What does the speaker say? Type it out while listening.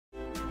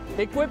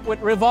Equipped with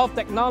Revolve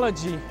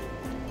technology,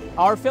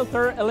 our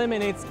filter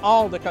eliminates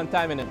all the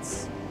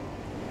contaminants.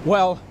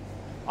 Well,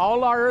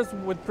 all ours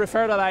would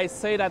prefer that I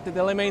say that it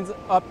eliminates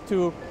up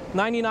to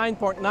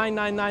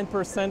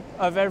 99.999%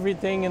 of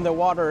everything in the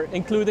water,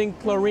 including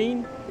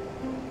chlorine,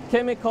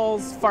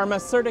 chemicals,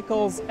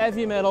 pharmaceuticals,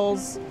 heavy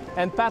metals,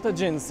 and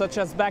pathogens such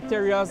as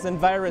bacteria and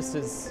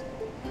viruses.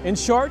 In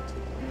short,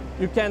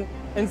 you can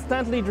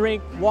instantly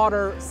drink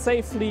water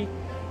safely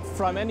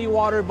from any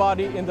water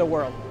body in the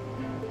world.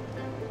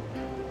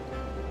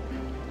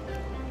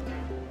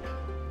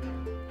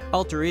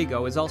 Alter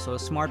Ego is also a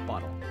smart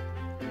bottle.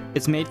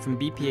 It's made from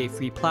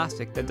BPA-free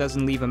plastic that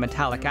doesn't leave a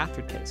metallic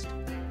aftertaste.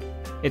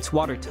 It's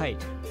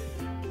watertight.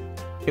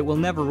 It will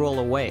never roll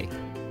away.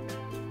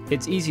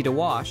 It's easy to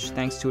wash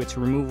thanks to its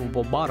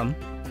removable bottom.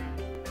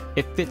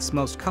 It fits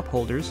most cup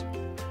holders,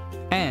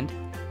 and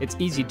it's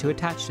easy to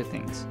attach to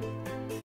things.